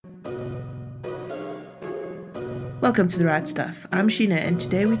Welcome to The Right Stuff. I'm Sheena and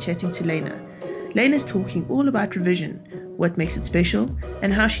today we're chatting to Laina. Laina's talking all about revision, what makes it special,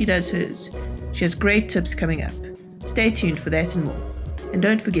 and how she does hers. She has great tips coming up. Stay tuned for that and more. And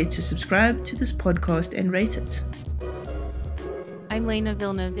don't forget to subscribe to this podcast and rate it. I'm Laina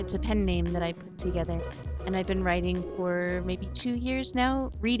Villeneuve. It's a pen name that I put together. And I've been writing for maybe 2 years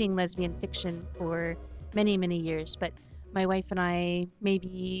now, reading lesbian fiction for many, many years. But my wife and I,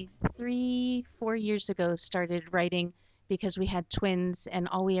 maybe 3-4 years ago, started writing because we had twins and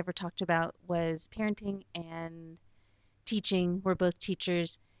all we ever talked about was parenting and teaching. We're both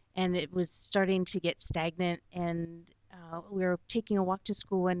teachers and it was starting to get stagnant. And we were taking a walk to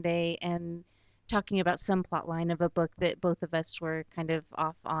school one day and talking about some plot line of a book that both of us were kind of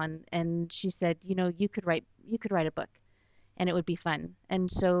off on. And she said, you could write a book and it would be fun.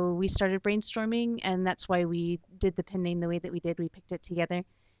 And so we started brainstorming, and that's why we did the pen name the way that we did. We picked it together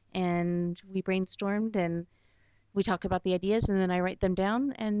and we brainstormed and we talk about the ideas and then I write them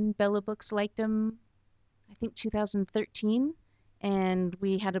down, and Bella Books liked them, I think 2013, and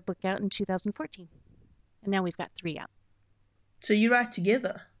we had a book out in 2014. And now we've got 3 out. So you write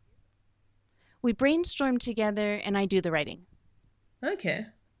together? We brainstorm together and I do the writing. Okay.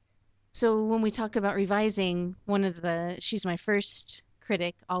 So when we talk about revising, she's my first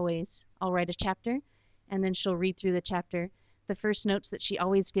critic always. I'll write a chapter and then she'll read through the chapter. The first notes that she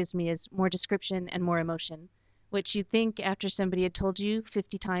always gives me is more description and more emotion, which you'd think after somebody had told you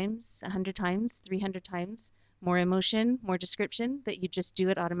 50 times, 100 times, 300 times, more emotion, more description, that you just do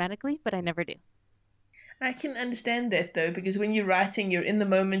it automatically, but I never do. I can understand that though, because when you're writing, you're in the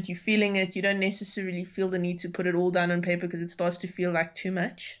moment, you're feeling it, you don't necessarily feel the need to put it all down on paper because it starts to feel like too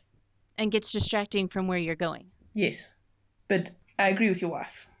much. And gets distracting from where you're going. Yes, but I agree with your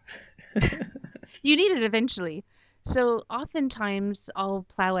wife. You need it eventually. So oftentimes I'll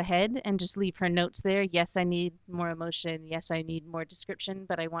plow ahead and just leave her notes there. Yes, I need more emotion. Yes, I need more description,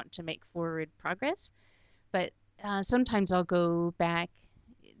 but I want to make forward progress. But sometimes I'll go back.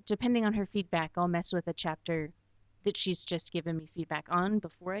 Depending on her feedback, I'll mess with a chapter that she's just given me feedback on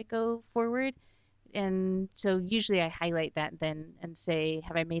before I go forward. And so usually I highlight that then and say,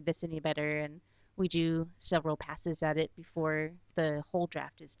 have I made this any better? And we do several passes at it before the whole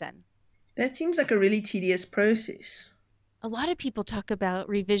draft is done. That seems like a really tedious process. A lot of people talk about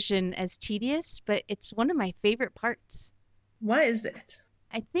revision as tedious, but it's one of my favorite parts. Why is that?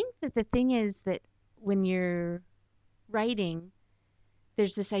 I think that the thing is that when you're writing,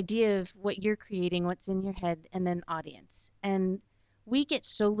 there's this idea of what you're creating, what's in your head, and then audience. And we get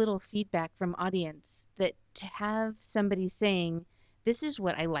so little feedback from audience that to have somebody saying, this is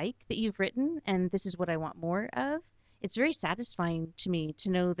what I like that you've written, and this is what I want more of, it's very satisfying to me to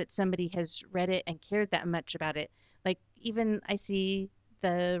know that somebody has read it and cared that much about it. Like, even I see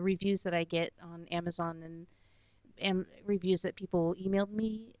the reviews that I get on Amazon and reviews that people emailed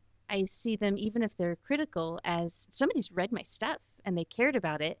me, I see them, even if they're critical, as somebody's read my stuff and they cared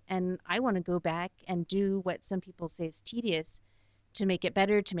about it, and I want to go back and do what some people say is tedious to make it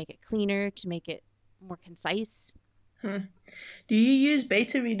better, to make it cleaner, to make it more concise. Do you use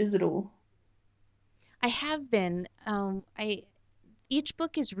beta readers at all? I have been. Each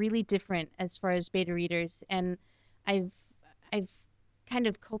book is really different as far as beta readers, and I've kind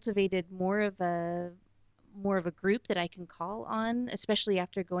of cultivated more of a group that I can call on, especially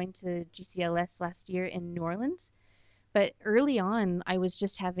after going to GCLS last year in New Orleans. But early on, I was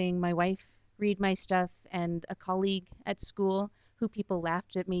just having my wife read my stuff and a colleague at school who people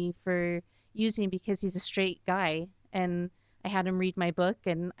laughed at me for using because he's a straight guy. And I had him read my book,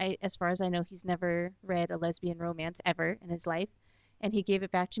 and as far as I know, he's never read a lesbian romance ever in his life. And he gave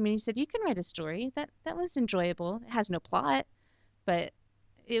it back to me and he said, you can write a story. That was enjoyable. It has no plot, but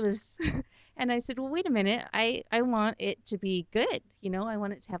it was. And I said, well, wait a minute. I want it to be good. I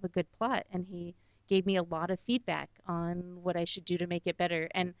want it to have a good plot. And he gave me a lot of feedback on what I should do to make it better.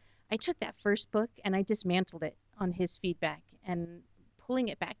 And I took that first book and I dismantled it on his feedback, and pulling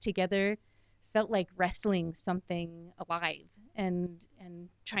it back together felt like wrestling something alive and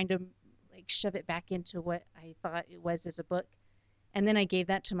trying to shove it back into what I thought it was as a book. And then I gave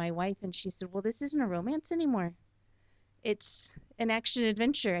that to my wife and she said, well, this isn't a romance anymore. It's an action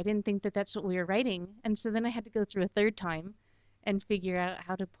adventure. I didn't think that that's what we were writing. And so then I had to go through a third time and figure out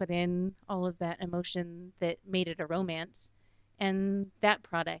how to put in all of that emotion that made it a romance. And that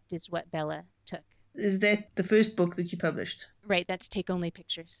product is what Bella took. Is that the first book that you published? Right, that's Take Only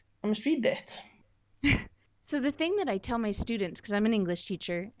Pictures. I must read that. So the thing that I tell my students, because I'm an English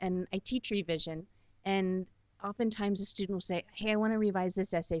teacher and I teach revision, and oftentimes a student will say, hey, I want to revise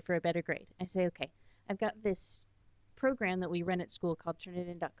this essay for a better grade. I say, okay, I've got this program that we run at school called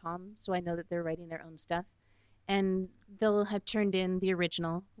turnitin.com, so I know that they're writing their own stuff. and they'll have turned in the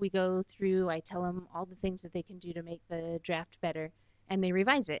original. We go through, I tell them all the things that they can do to make the draft better, and they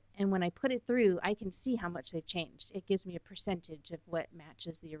revise it. And when I put it through, I can see how much they've changed. It gives me a percentage of what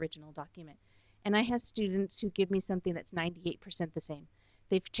matches the original document. And I have students who give me something that's 98% the same.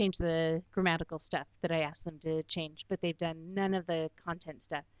 They've changed the grammatical stuff that I asked them to change, but they've done none of the content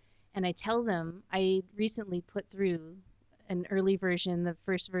stuff. And I tell them, I recently put through an early version, the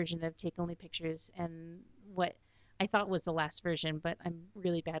first version of Take Only Pictures, and what I thought was the last version, but I'm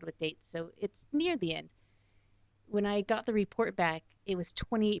really bad with dates, so it's near the end. When I got the report back, it was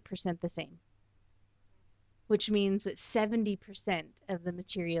 28% the same, which means that 70% of the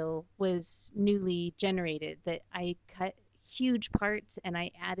material was newly generated, that I cut huge parts and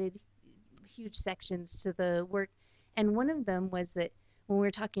I added huge sections to the work. And one of them was that when we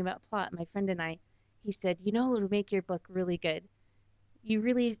were talking about plot, my friend and I, he said, you know what would make your book really good? You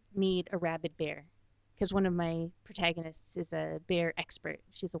really need a rabid bear. Because one of my protagonists is a bear expert.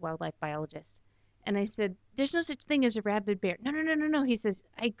 She's a wildlife biologist. And I said, there's no such thing as a rabid bear. No, no, no, no, no. He says,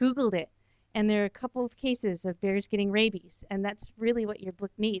 I Googled it. And there are a couple of cases of bears getting rabies. And that's really what your book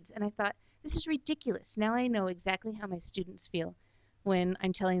needs. And I thought, this is ridiculous. Now I know exactly how my students feel when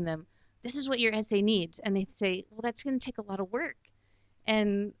I'm telling them, this is what your essay needs. And they say, well, that's going to take a lot of work.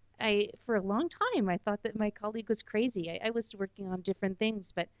 And for a long time, I thought that my colleague was crazy. I was working on different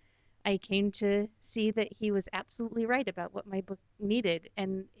things, but I came to see that he was absolutely right about what my book needed.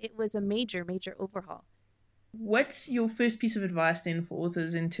 And it was a major, major overhaul. What's your first piece of advice then for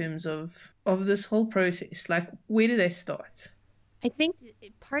authors in terms of this whole process? Like, where do they start? I think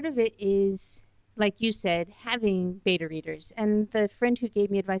part of it is, like you said, having beta readers. And the friend who gave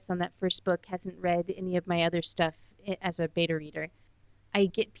me advice on that first book hasn't read any of my other stuff as a beta reader. I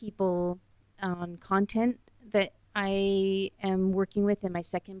get people on content that I am working with in my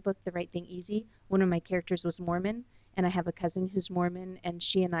second book, The Right Thing Easy. One of my characters was Mormon, and I have a cousin who's Mormon, and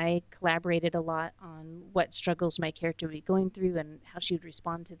she and I collaborated a lot on what struggles my character would be going through and how she would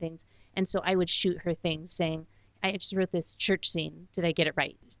respond to things. And so I would shoot her things saying, I just wrote this church scene. Did I get it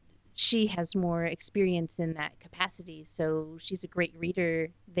right? She has more experience in that capacity, so she's a great reader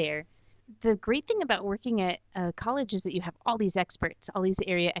there. The great thing about working at a college is that you have all these experts, all these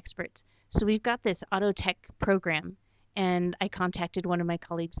area experts. So we've got this auto tech program, and I contacted one of my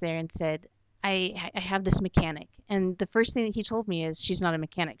colleagues there and said, I have this mechanic. And the first thing that he told me is, she's not a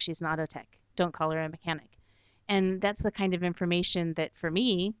mechanic, she's an auto tech. Don't call her a mechanic. And that's the kind of information that for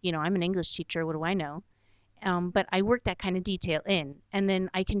me, I'm an English teacher, what do I know? But I work that kind of detail in, and then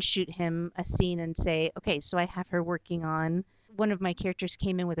I can shoot him a scene and say, okay, so I have her working on, one of my characters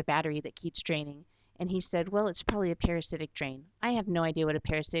came in with a battery that keeps draining. And he said, well, it's probably a parasitic drain. I have no idea what a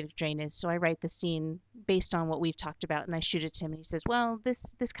parasitic drain is, so I write the scene based on what we've talked about, and I shoot it to him, and he says, well,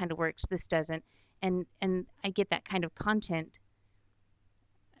 this kind of works, this doesn't. And I get that kind of content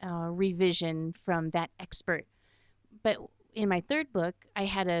revision from that expert. But in my third book, I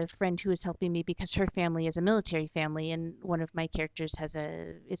had a friend who was helping me because her family is a military family, and one of my characters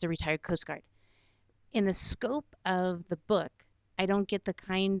is a retired Coast Guard. In the scope of the book, I don't get the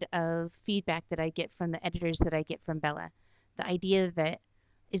kind of feedback that I get from the editors that I get from Bella. The idea that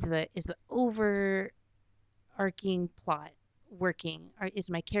is the overarching plot working, or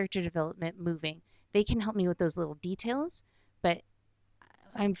is my character development moving? They can help me with those little details, but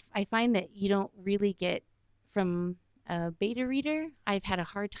I find that you don't really get from a beta reader. I've had a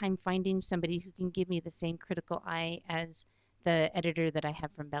hard time finding somebody who can give me the same critical eye as the editor that I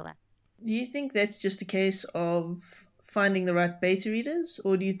have from Bella. Do you think that's just a case of finding the right beta readers,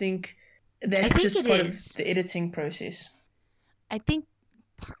 or do you think that's just part of the editing process? I think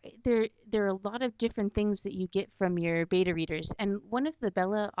there are a lot of different things that you get from your beta readers. And one of the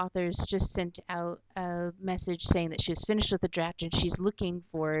Bella authors just sent out a message saying that she was finished with the draft and she's looking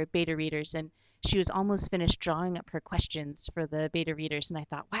for beta readers. And she was almost finished drawing up her questions for the beta readers. And I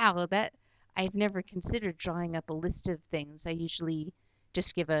thought, wow, I've never considered drawing up a list of things. I usually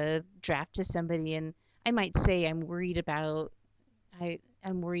just give a draft to somebody, and I might say I'm worried about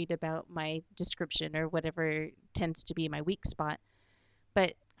my description or whatever tends to be my weak spot.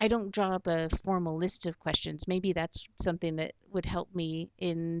 But I don't draw up a formal list of questions. Maybe that's something that would help me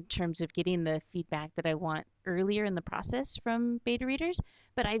in terms of getting the feedback that I want earlier in the process from beta readers.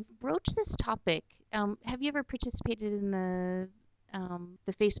 But I've broached this topic. Have you ever participated in the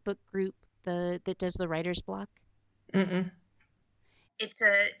Facebook group that does the writer's block? Mm-mm. It's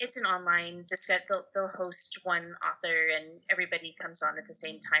an online discussion. They'll host one author, and everybody comes on at the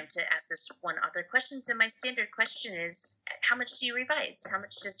same time to ask this one author questions. And my standard question is, how much do you revise? How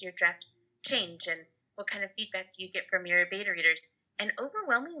much does your draft change? And what kind of feedback do you get from your beta readers? And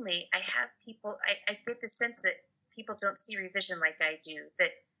overwhelmingly, I have people, I get the sense that people don't see revision like I do,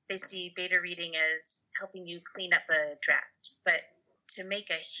 that they see beta reading as helping you clean up a draft. But to make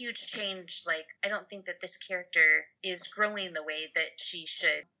a huge change, like, I don't think that this character is growing the way that she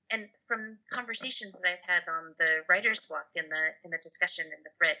should. And from conversations that I've had on the writer's block in the discussion in the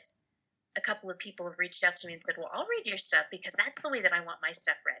threads, a couple of people have reached out to me and said, well, I'll read your stuff because that's the way that I want my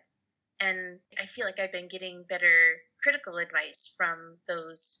stuff read. And I feel like I've been getting better critical advice from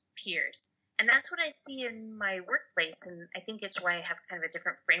those peers. And that's what I see in my workplace. And I think it's why I have kind of a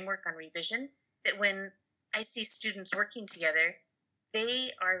different framework on revision, that when I see students working together,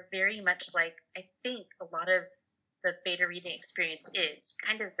 they are very much like, I think a lot of the beta reading experience is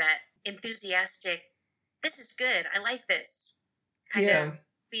kind of that enthusiastic, this is good, I like this kind of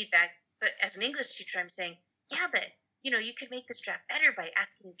feedback. But as an English teacher, I'm saying, yeah, but you could make this draft better by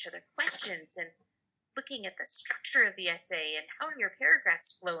asking each other questions and looking at the structure of the essay and how are your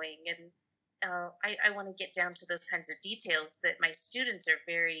paragraphs flowing. And I want to get down to those kinds of details that my students are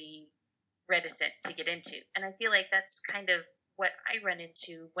very reticent to get into. And I feel like that's kind of what I run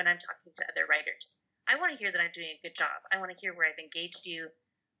into when I'm talking to other writers. I want to hear that I'm doing a good job. I want to hear where I've engaged you,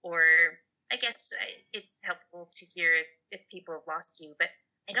 or I guess it's helpful to hear if people have lost you, but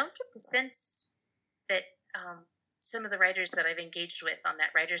I don't get the sense that some of the writers that I've engaged with on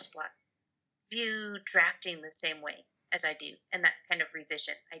that writer's block view drafting the same way as I do, and that kind of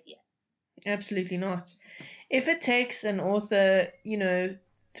revision idea. Absolutely not. If it takes an author,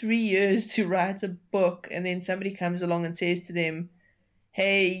 3 years to write a book, and then somebody comes along and says to them,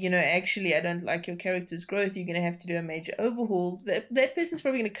 hey, actually, I don't like your character's growth, you're going to have to do a major overhaul, that person's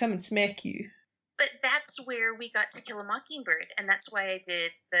probably going to come and smack you. But that's where we got To Kill a Mockingbird, and that's why I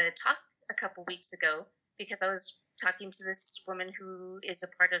did the talk a couple weeks ago, because I was talking to this woman who is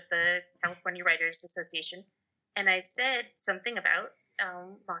a part of the California Writers Association, and I said something about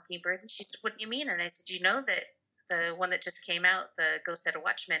Mockingbird, and she said, what do you mean? And I said, you know that the one that just came out, the Go Set a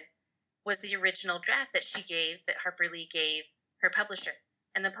Watchman, was the original draft that she gave, that Harper Lee gave her publisher.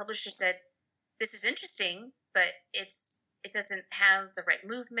 And the publisher said, this is interesting, but it doesn't have the right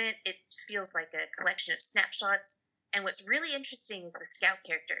movement. It feels like a collection of snapshots. And what's really interesting is the Scout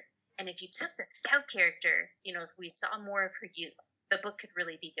character. And if you took the Scout character, if we saw more of her youth, the book could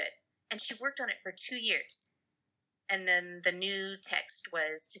really be good. And she worked on it for 2 years. And then the new text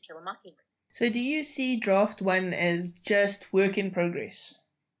was To Kill a Mockingbird. So do you see draft 1 as just work in progress?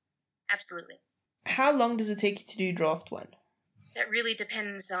 Absolutely. How long does it take you to do draft 1? That really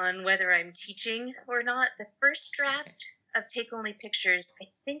depends on whether I'm teaching or not. The first draft of Take Only Pictures, I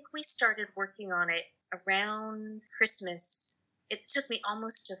think we started working on it around Christmas. It took me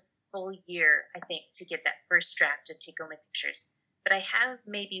almost a full year, I think, to get that first draft of Take Only Pictures. But I have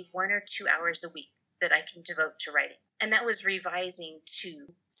maybe 1 or 2 hours a week that I can devote to writing. And that was revising too.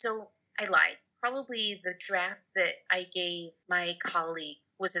 So I lied. Probably the draft that I gave my colleague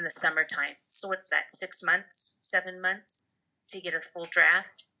was in the summertime. So what's that, 6 months, 7 months to get a full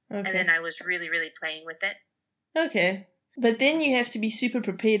draft? Okay. And then I was really, really playing with it. Okay. But then you have to be super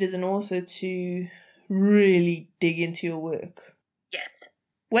prepared as an author to really dig into your work. Yes.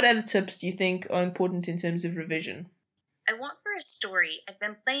 What other tips do you think are important in terms of revision? I want for a story, I've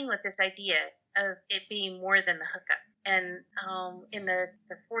been playing with this idea of it being more than the hookup. And in the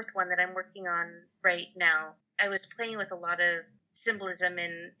fourth one that I'm working on right now, I was playing with a lot of symbolism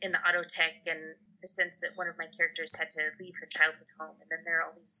in the autotech, and the sense that one of my characters had to leave her childhood home, and then there are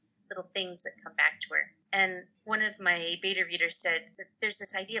all these little things that come back to her. And one of my beta readers said that there's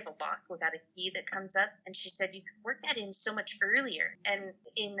this idea of a lock without a key that comes up, and she said you could work that in so much earlier. And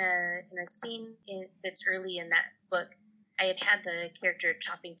in a scene that's early in that book, I had the character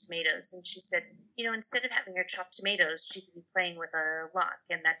chopping tomatoes, and she said, instead of having her chop tomatoes, she could be playing with a lock,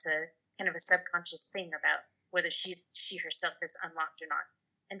 and that's a kind of a subconscious thing about whether she herself is unlocked or not.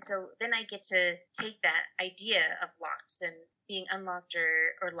 And so then I get to take that idea of locks and being unlocked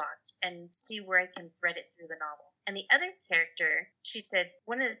or locked and see where I can thread it through the novel. And the other character, she said,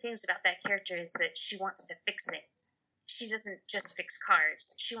 one of the things about that character is that she wants to fix things. She doesn't just fix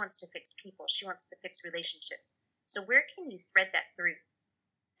cars. She wants to fix people. She wants to fix relationships. So where can you thread that through?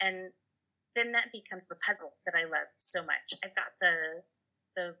 And then that becomes the puzzle that I love so much. I've got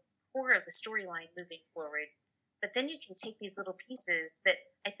the core of the storyline moving forward, but then you can take these little pieces that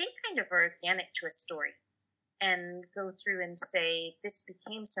I think kind of are organic to a story and go through and say, this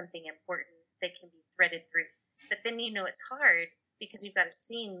became something important that can be threaded through. But then it's hard because you've got a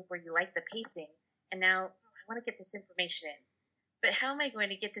scene where you like the pacing, and now I want to get this information in. But how am I going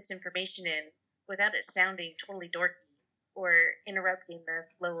to get this information in without it sounding totally dorky or interrupting the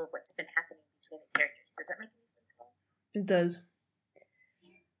flow of what's been happening between the characters? Does that make any sense? It does.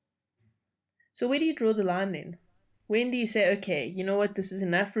 So where do you draw the line then? When do you say, okay, you know what, this is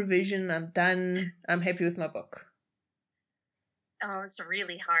enough revision, I'm done, I'm happy with my book? Oh, it's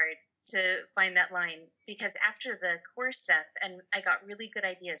really hard to find that line, because after the core stuff, and I got really good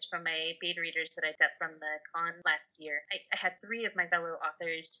ideas from my beta readers that I got from the con last year. I had 3 of my fellow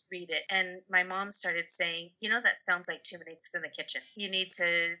authors read it, and my mom started saying, that sounds like too many cooks in the kitchen. You need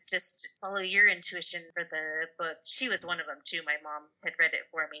to just follow your intuition for the book. She was one of them too. My mom had read it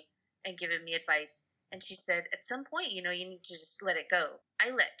for me and given me advice. And she said, at some point, you need to just let it go.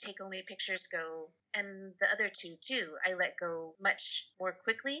 I let Take Only Pictures go, and the other 2 too, I let go much more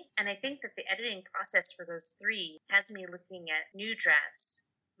quickly. And I think that the editing process for those 3 has me looking at new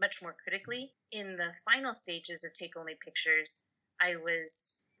drafts much more critically. In the final stages of Take Only Pictures, I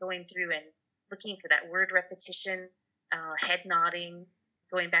was going through and looking for that word repetition, head nodding,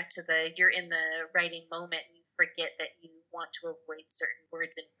 going back to you're in the writing moment and you forget that you want to avoid certain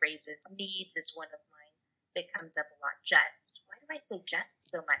words and phrases. Needs is one of mine that comes up a lot. Just. Why do I say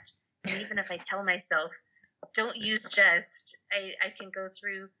just so much? And even if I tell myself, don't use just, I can go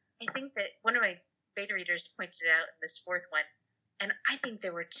through. I think that one of my beta readers pointed out in this 4th one, and I think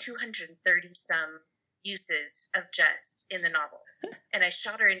there were 230 some uses of just in the novel. And I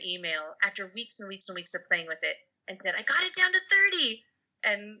shot her an email after weeks and weeks and weeks of playing with it and said, I got it down to 30.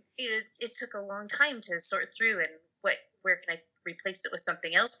 And it took a long time to sort through and where can I replace it with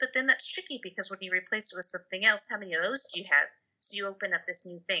something else? But then that's tricky, because when you replace it with something else, how many of those do you have? So you open up this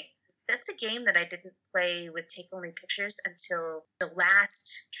new thing. That's a game that I didn't play with Take Only Pictures until the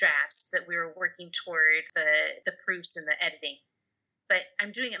last drafts that we were working toward the proofs and the editing. But I'm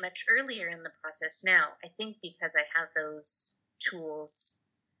doing it much earlier in the process now. I think because I have those tools,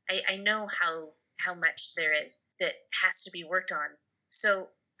 I know how much there is that has to be worked on. So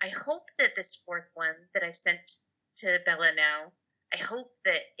I hope that this 4th one that I've sent to Bella now, I hope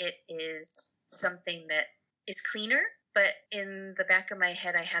that it is something that is cleaner. But in the back of my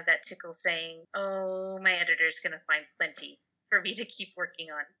head, I have that tickle saying, oh, my editor's going to find plenty for me to keep working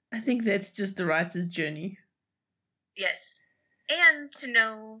on. I think that's just the writer's journey. Yes. And to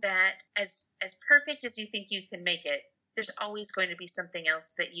know that as perfect as you think you can make it, there's always going to be something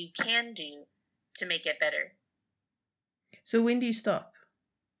else that you can do to make it better. So when do you stop?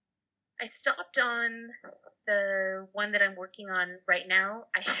 I stopped on the one that I'm working on right now.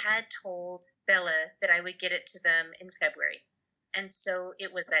 I had told Bella that I would get it to them in February. And so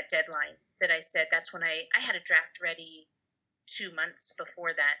it was that deadline that I said, that's when I had a draft ready 2 months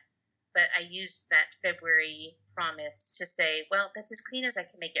before that. But I used that February promise to say, well, that's as clean as I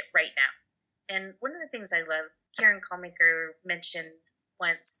can make it right now. And one of the things I love, Karen Kalmaker mentioned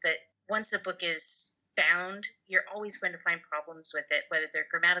once that once a book is bound, you're always going to find problems with it, whether they're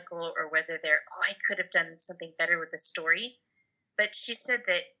grammatical or whether they're, I could have done something better with the story. But she said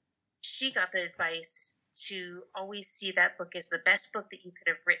that she got the advice to always see that book as the best book that you could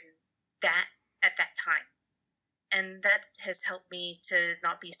have written at that time. And that has helped me to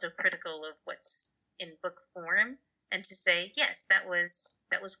not be so critical of what's in book form and to say, yes, that was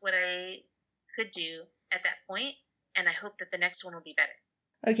what I could do at that point, and I hope that the next one will be better.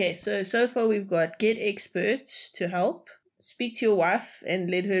 Okay, so far we've got get experts to help, speak to your wife and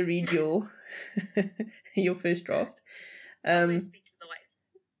let her read your your first draft. Always speak to the wife.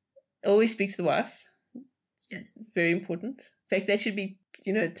 Always speak to the wife. Yes. Very important. In fact, that should be,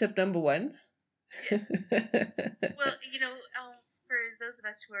 tip number 1. Yes. Well, for those of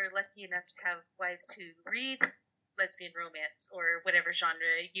us who are lucky enough to have wives who read lesbian romance or whatever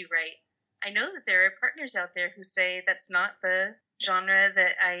genre you write, I know that there are partners out there who say that's not the genre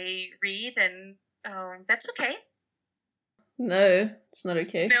that I read, and that's okay. No, it's not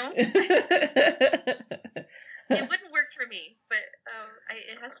okay. No? It wouldn't work for me, but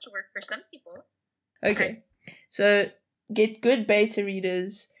it has to work for some people. Okay. So get good beta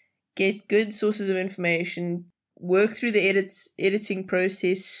readers, get good sources of information, work through the editing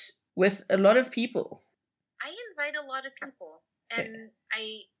process with a lot of people. I invite a lot of people, and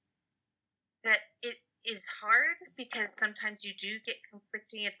that it is hard because sometimes you do get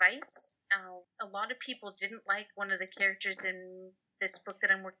conflicting advice. A lot of people didn't like one of the characters in this book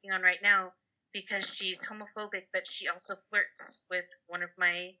that I'm working on right now because she's homophobic, but she also flirts with one of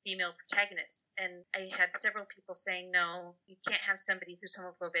my female protagonists. And I had several people saying, no, you can't have somebody who's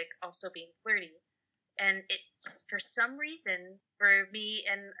homophobic also being flirty. And it's, for some reason, for me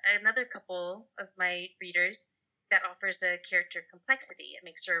and another couple of my readers, that offers a character complexity. It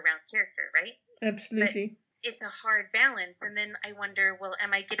makes her a round character, right? Absolutely. But it's a hard balance. And then I wonder, well,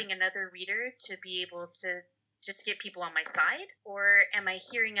 am I getting another reader to be able to just get people on my side? Or am I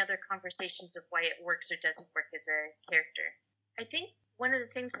hearing other conversations of why it works or doesn't work as a character? I think one of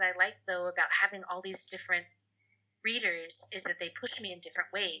the things that I like, though, about having all these different readers is that they push me in different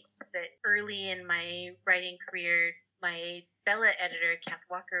ways. That early in my writing career, my Bella editor, Kath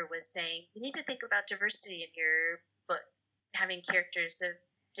Walker, was saying, you need to think about diversity in your book, having characters of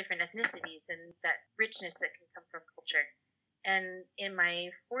different ethnicities and that richness that can come from culture. And in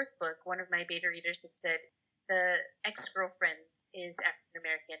my fourth book, one of my beta readers had said, the ex-girlfriend is African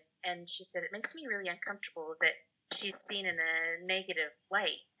American, and she said, it makes me really uncomfortable that she's seen in a negative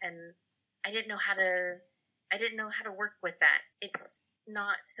light, and I didn't know how to work with that. It's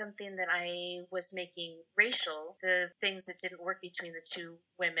not something that I was making racial. The things that didn't work between the two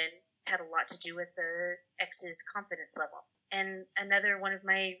women had a lot to do with the ex's confidence level. And another one of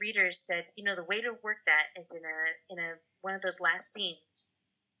my readers said, the way to work that is in a one of those last scenes.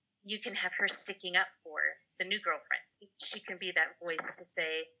 You can have her sticking up for the new girlfriend. She can be that voice to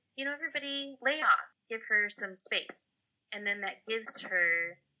say, everybody lay off, give her some space. And then that gives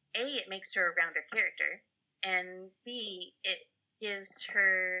her, A, it makes her a rounder character, and B, it gives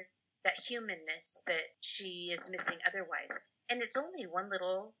her that humanness that she is missing otherwise. And it's only one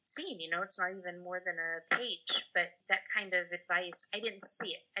little scene, it's not even more than a page, but that kind of advice, I didn't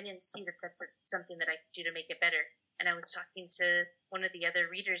see it. I didn't see that that's something that I could do to make it better. And I was talking to one of the other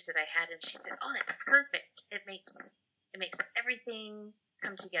readers that I had, and she said, "Oh, that's perfect. It makes everything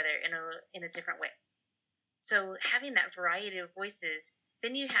come together in a different way." So having that variety of voices,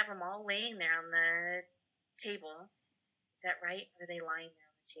 then you have them all laying there on the table. Is that right? Or are they lying there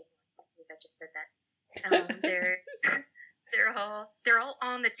on the table? I can't believe I just said that. They're all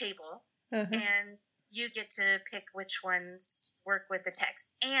on the table, and you get to pick which ones work with the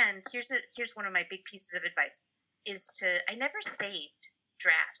text. And here's one of my big pieces of advice. I never saved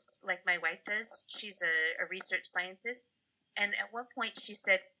drafts like my wife does. She's a research scientist. And at one point she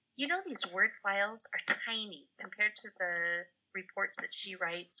said, these Word files are tiny compared to the reports that she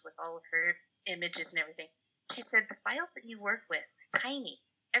writes with all of her images and everything. She said, the files that you work with are tiny.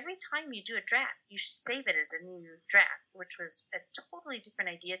 Every time you do a draft, you should save it as a new draft, which was a totally different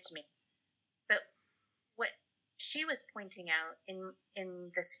idea to me. But what she was pointing out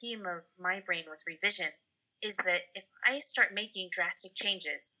in the scheme of my brain with revision is that if I start making drastic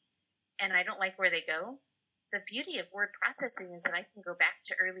changes and I don't like where they go, the beauty of word processing is that I can go back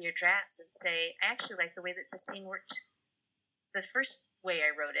to earlier drafts and say, I actually like the way that the scene worked the first way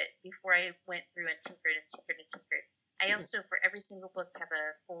I wrote it before I went through and tinkered and tinkered and tinkered. I also, for every single book, have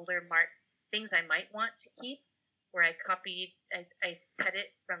a folder marked things I might want to keep, where I cut it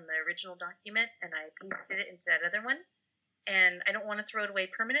from the original document and I pasted it into that other one. And I don't want to throw it away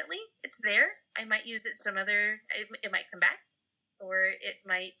permanently. It's there. I might use it it might come back, or it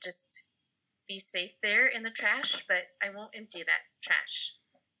might just be safe there in the trash, but I won't empty that trash.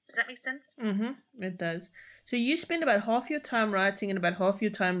 Does that make sense? Mm-hmm. It does. So you spend about half your time writing and about half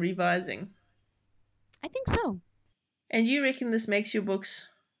your time revising. I think so. And you reckon this makes your books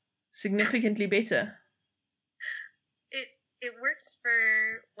significantly better? It works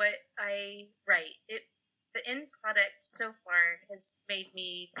for what I write. The end product so far has made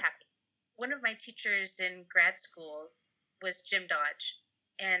me happy. One of my teachers in grad school was Jim Dodge,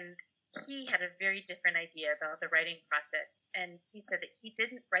 and he had a very different idea about the writing process. And he said that he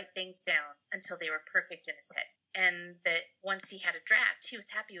didn't write things down until they were perfect in his head. And that once he had a draft, he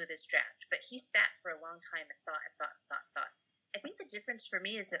was happy with his draft, but he sat for a long time and thought. I think the difference for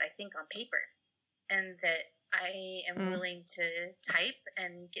me is that I think on paper, and that I am willing to type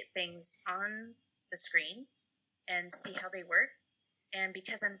and get things on the screen and see how they work. And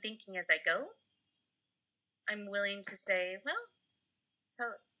because I'm thinking as I go, I'm willing to say, well,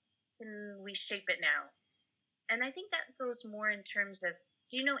 how can we shape it now? And I think that goes more in terms of,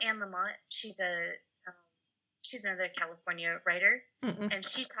 do you know Anne Lamott? She's another California writer, and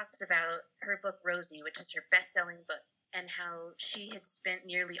she talks about her book Rosie, which is her best-selling book, and how she had spent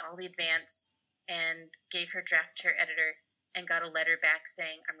nearly all the advance and gave her draft to her editor and got a letter back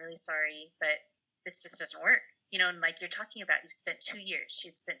saying, I'm really sorry, but this just doesn't work. And like you're talking about, you spent 2 years. She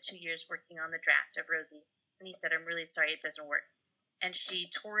had spent 2 years working on the draft of Rosie, and he said, I'm really sorry, it doesn't work. And she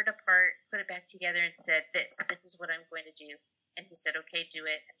tore it apart, put it back together, and said, this is what I'm going to do. And he said, okay, do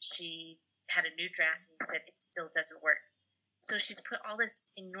it. And she had a new draft, and he said, it still doesn't work. So she's put all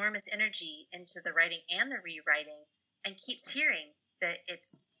this enormous energy into the writing and the rewriting, and keeps hearing that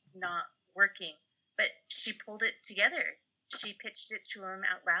it's not working. But she pulled it together. She pitched it to him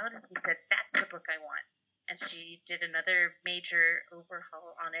out loud, and he said, that's the book I want. And she did another major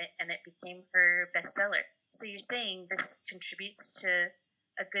overhaul on it, and it became her bestseller. So you're saying this contributes to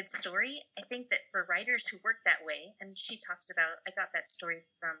a good story? I think that for writers who work that way, and she talks about, I got that story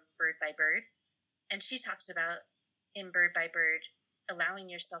from Bird by Bird, and she talks about in Bird by Bird allowing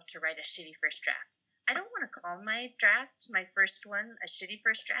yourself to write a shitty first draft. I don't want to call my draft, my first one, a shitty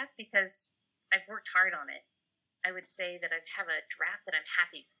first draft because I've worked hard on it. I would say that I have a draft that I'm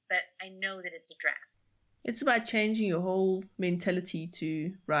happy with, but I know that it's a draft. It's about changing your whole mentality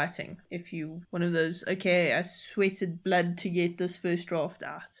to writing. If you one of those, okay, I sweated blood to get this first draft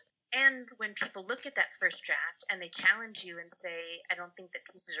out. And when people look at that first draft and they challenge you and say, I don't think that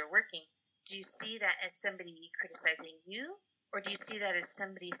pieces are working, do you see that as somebody criticizing you? Or do you see that as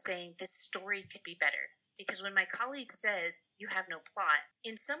somebody saying this story could be better? Because when my colleague said, you have no plot,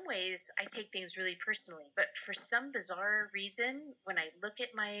 in some ways I take things really personally. But for some bizarre reason, when I look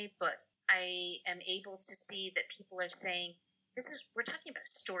at my book, I am able to see that people are saying, we're talking about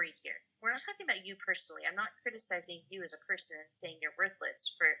a story here. We're not talking about you personally. I'm not criticizing you as a person and saying you're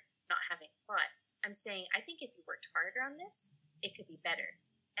worthless for not having plot. I'm saying, I think if you worked harder on this, it could be better.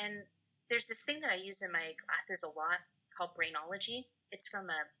 And there's this thing that I use in my classes a lot called Brainology. It's from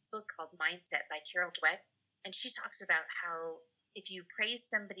a book called Mindset by Carol Dweck. And she talks about how if you praise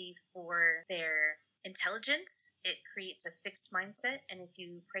somebody for their intelligence, it creates a fixed mindset. And if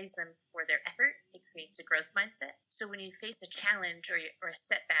you praise them for their effort, it creates a growth mindset. So when you face a challenge or a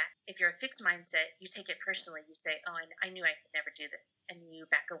setback, if you're a fixed mindset, you take it personally. You say, oh, I knew I could never do this. And you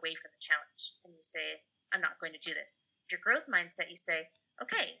back away from the challenge. And you say, I'm not going to do this. If your growth mindset, you say,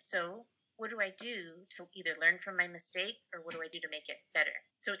 okay, so what do I do to either learn from my mistake or what do I do to make it better?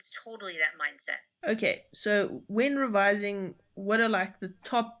 So it's totally that mindset. Okay, so when revising, what are like the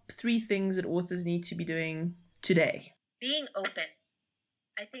top 3 things that authors need to be doing today? Being open.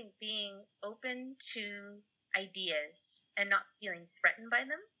 I think being open to ideas and not feeling threatened by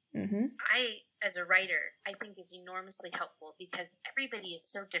them. Mm-hmm. I, as a writer, I think is enormously helpful because everybody is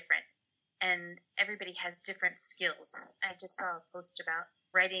so different and everybody has different skills. I just saw a post about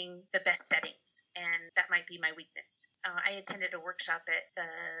writing the best settings, and that might be my weakness. I attended a workshop at the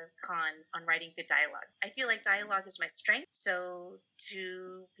con on writing good dialogue. I feel like dialogue is my strength, so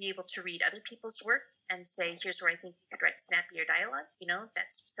to be able to read other people's work and say, here's where I think you could write snappier dialogue,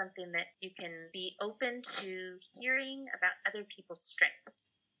 that's something that you can be open to hearing about other people's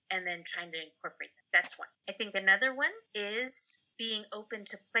strengths and then trying to incorporate them. That's one. I think another one is being open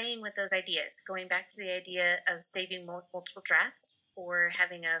to playing with those ideas, going back to the idea of saving multiple drafts or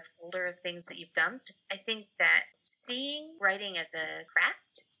having a folder of things that you've dumped. I think that seeing writing as a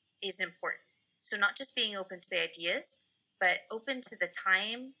craft is important. So not just being open to the ideas, but open to the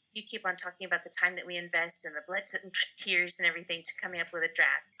time. You keep on talking about the time that we invest and the blood, sweat, and tears and everything to coming up with a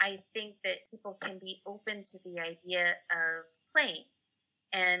draft. I think that people can be open to the idea of playing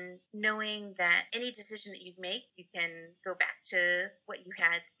and knowing that any decision that you make, you can go back to what you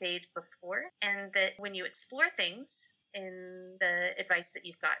had saved before. And that when you explore things in the advice that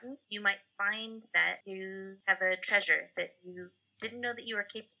you've gotten, you might find that you have a treasure that you didn't know that you were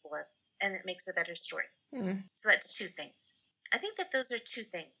capable of, and it makes a better story. So that's 2 things. I think that those are 2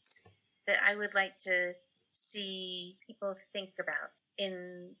 things that I would like to see people think about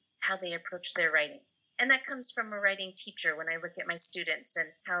in how they approach their writing. And that comes from a writing teacher when I look at my students and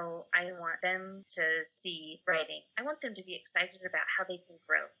how I want them to see writing. I want them to be excited about how they can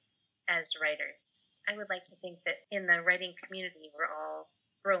grow as writers. I would like to think that in the writing community, we're all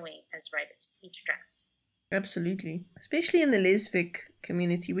growing as writers, each draft. Absolutely. Especially in the lesfic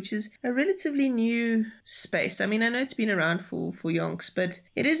community, which is a relatively new space. I mean, I know it's been around for yonks, but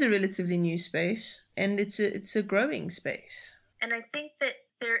it is a relatively new space, and it's a growing space. And I think that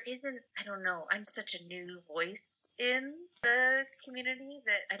there isn't, I don't know, I'm such a new voice in the community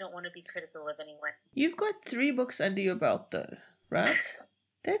that I don't want to be critical of anyone. You've got 3 books under your belt, though, right?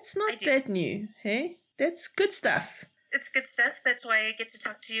 That's not that new, hey? That's good stuff. It's good stuff. That's why I get to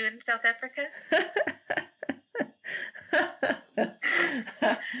talk to you in South Africa.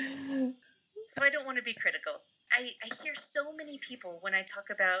 So I don't want to be critical. I hear so many people when I talk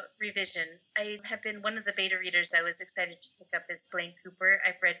about revision. I have been one of the beta readers I was excited to pick up is Blaine Cooper.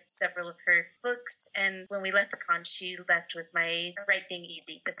 I've read several of her books, and when we left the con, she left with my Write Thing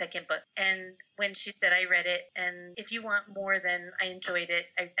Easy, the second book. And when she said I read it, and if you want more than I enjoyed it,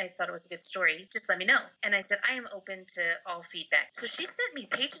 I thought it was a good story, just let me know. And I said, I am open to all feedback. So she sent me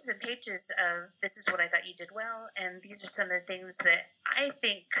pages and pages of this is what I thought you did well, and these are some of the things that I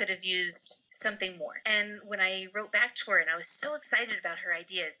think could have used something more. And when I wrote back to her, and I was so excited about her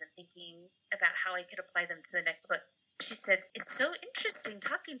ideas and thinking about how I could apply them to the next book, she said, it's so interesting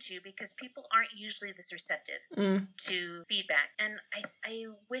talking to you because people aren't usually this receptive to feedback. And I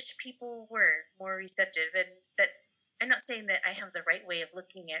wish people were more receptive. And that I'm not saying that I have the right way of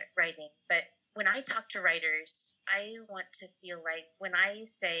looking at writing, but when I talk to writers, I want to feel like when I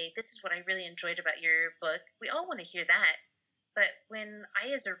say, this is what I really enjoyed about your book, we all want to hear that. But when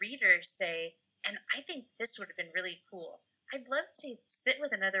I, as a reader, say, and I think this would have been really cool, I'd love to sit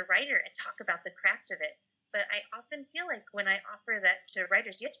with another writer and talk about the craft of it. But I often feel like when I offer that to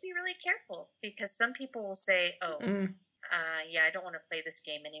writers, you have to be really careful, because some people will say, oh, yeah, I don't want to play this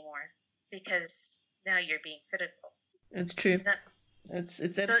game anymore because now you're being critical. It's true. It's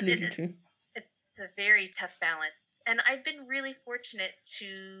absolutely true. It's a very tough balance. And I've been really fortunate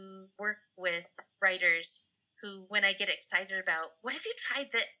to work with writers who, when I get excited about, what if you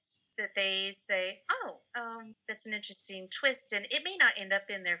tried this? That they say, oh, that's an interesting twist. And it may not end up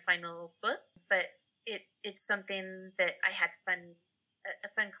in their final book, but it's something that I had a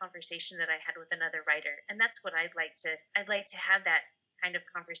fun conversation that I had with another writer. And that's what I'd like to have that kind of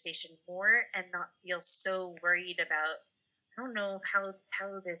conversation more, and not feel so worried about, I don't know how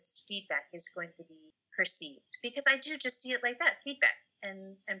this feedback is going to be perceived, because I do just see it like that, feedback.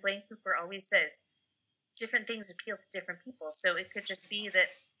 And Blaine Cooper always says different things appeal to different people. So it could just be that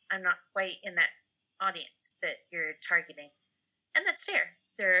I'm not quite in that audience that you're targeting. And that's fair.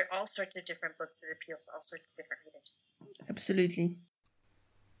 There are all sorts of different books that appeal to all sorts of different readers. Absolutely.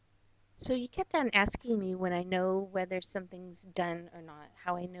 So you kept on asking me when I know whether something's done or not,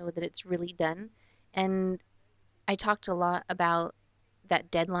 how I know that it's really done. And I talked a lot about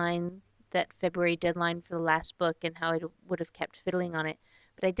that deadline, that February deadline for the last book, and how I would have kept fiddling on it.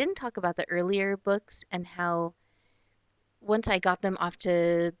 But I didn't talk about the earlier books and how once I got them off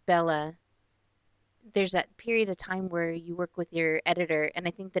to Bella, there's that period of time where you work with your editor, and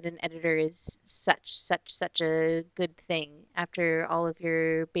I think that an editor is such a good thing. After all of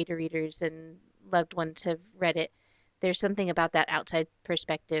your beta readers and loved ones have read it, there's something about that outside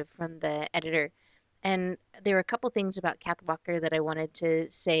perspective from the editor. And there were a couple things about Kath Walker that I wanted to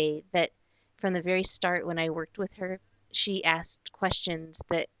say. That from the very start, when I worked with her, she asked questions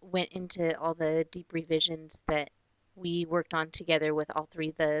that went into all the deep revisions that we worked on together with all three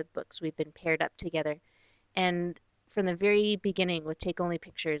of the books. We've been paired up together. And from the very beginning with Take Only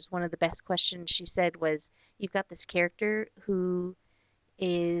Pictures, one of the best questions she said was, you've got this character who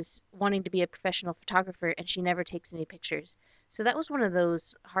is wanting to be a professional photographer and she never takes any pictures. So that was one of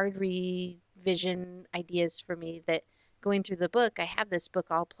those hard revision ideas for me, that going through the book, I have this book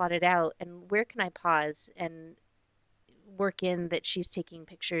all plotted out, and where can I pause and work in that she's taking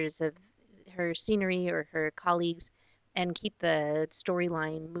pictures of her scenery or her colleagues and keep the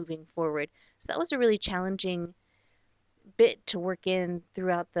storyline moving forward. So that was a really challenging bit to work in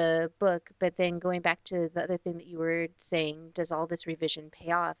throughout the book. But then going back to the other thing that you were saying, does all this revision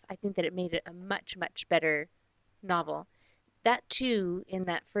pay off? I think that it made it a much better novel. That too, in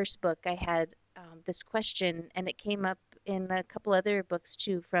that first book, I had this question, and it came up in a couple other books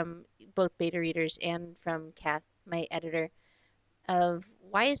too, from both beta readers and from Kath, my editor, of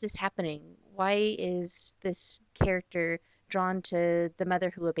why is this happening? Why is this character drawn to the mother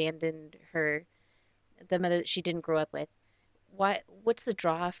who abandoned her, the mother that she didn't grow up with? What's the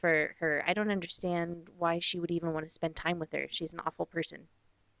draw for her? I don't understand why she would even want to spend time with her. She's an awful person.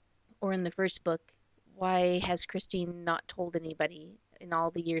 Or in the first book, why has Christine not told anybody in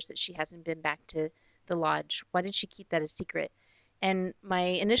all the years that she hasn't been back to the lodge? Why did she keep that a secret? And my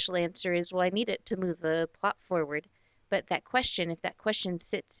initial answer is, well, I need it to move the plot forward. But that question, if that question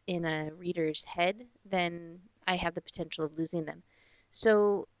sits in a reader's head, then I have the potential of losing them.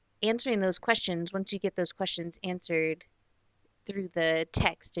 So answering those questions, once you get those questions answered through the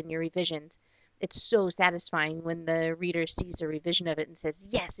text in your revisions, it's so satisfying when the reader sees a revision of it and says,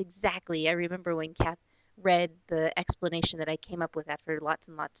 yes, exactly. I remember when Kath read the explanation that I came up with after lots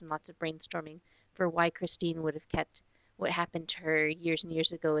and lots of brainstorming for why Christine would have kept what happened to her years and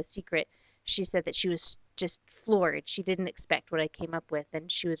years ago a secret. She said that she was just floored. She didn't expect what I came up with,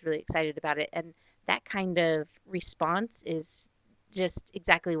 and she was really excited about it. And that kind of response is just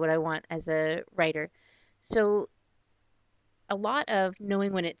exactly what I want as a writer. So a lot of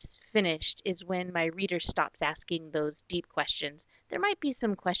knowing when it's finished is when my reader stops asking those deep questions. There might be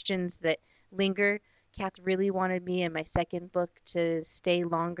some questions that linger. Kath really wanted me in my second book to stay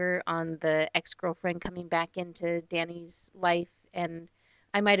longer on the ex-girlfriend coming back into Danny's life, and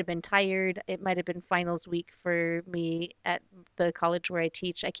I might have been tired. It might have been finals week for me at the college where I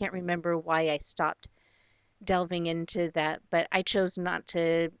teach. I can't remember why I stopped delving into that, but I chose not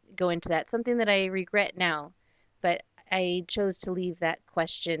to go into that. Something that I regret now, but I chose to leave that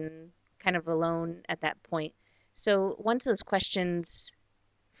question kind of alone at that point. So once those questions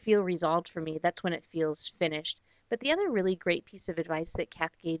feel resolved for me, that's when it feels finished. But the other really great piece of advice that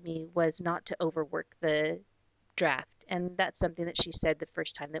Kath gave me was not to overwork the draft. And that's something that she said the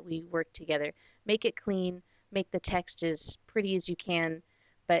first time that we worked together. Make it clean, make the text as pretty as you can,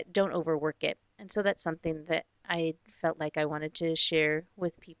 but don't overwork it. And so that's something that I felt like I wanted to share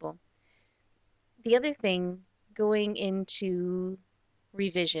with people. The other thing, going into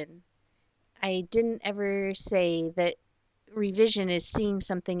revision, I didn't ever say that revision is seeing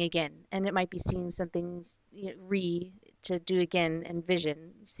something again, and it might be seeing something to do again, and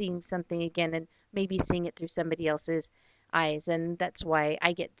vision, seeing something again, and maybe seeing it through somebody else's eyes. And that's why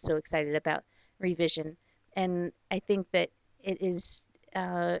I get so excited about revision. And I think that it is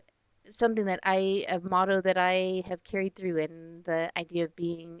something that a motto that I have carried through, in the idea of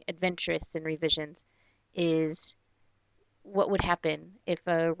being adventurous in revisions, is what would happen if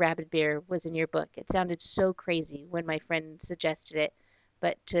a rabid bear was in your book. It sounded so crazy when my friend suggested it,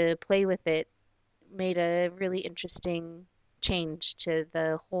 but to play with it made a really interesting change to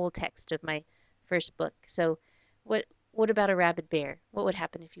the whole text of my first book. So, what about a rabid bear? What would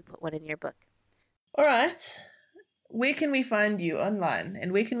happen if you put one in your book? All right. Where can we find you online,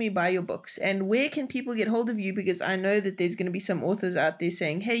 and where can we buy your books, and where can people get hold of you? Because I know that there's going to be some authors out there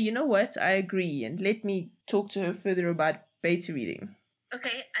saying, hey, you know what, I agree, and let me talk to her further about beta reading.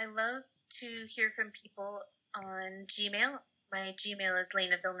 Okay, I love to hear from people on Gmail. My Gmail is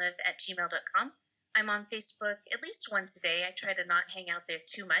lainavilleneuve@gmail.com. I'm on Facebook at least once a day. I try to not hang out there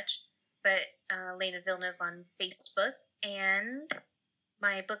too much, but Laina Villeneuve on Facebook. And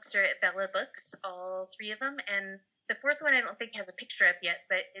my books are at Bella Books, all three of them. And the fourth one I don't think has a picture up yet,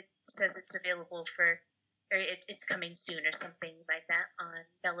 but it says it's available it's coming soon or something like that on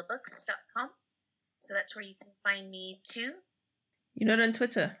bellabooks.com. So that's where you can find me too. You're not on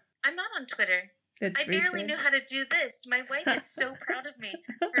Twitter? I'm not on Twitter. That's I barely knew how to do this. My wife is so proud of me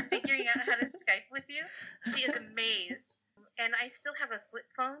for figuring out how to Skype with you. She is amazed. And I still have a flip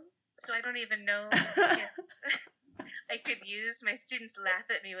phone, so I don't even know if I could use. My students laugh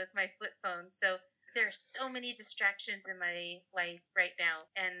at me with my flip phone. So there are so many distractions in my life right now,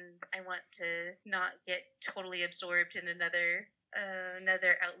 and I want to not get totally absorbed in another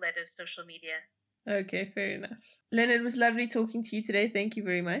outlet of social media. Okay, fair enough. Laina, it was lovely talking to you today. Thank you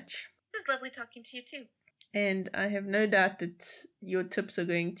very much. It was lovely talking to you too. And I have no doubt that your tips are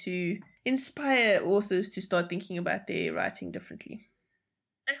going to inspire authors to start thinking about their writing differently.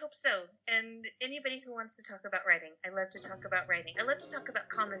 I hope so. And anybody who wants to talk about writing, I love to talk about writing. I love to talk about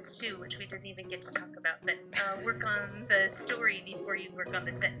commas too, which we didn't even get to talk about. But work on the story before you work on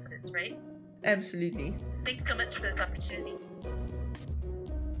the sentences, right? Absolutely. Thanks so much for this opportunity.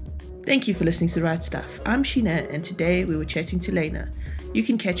 Thank you for listening to The Right Stuff. I'm Sheena, and today we were chatting to Laina. You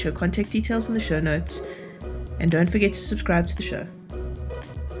can catch her contact details in the show notes, and don't forget to subscribe to the show.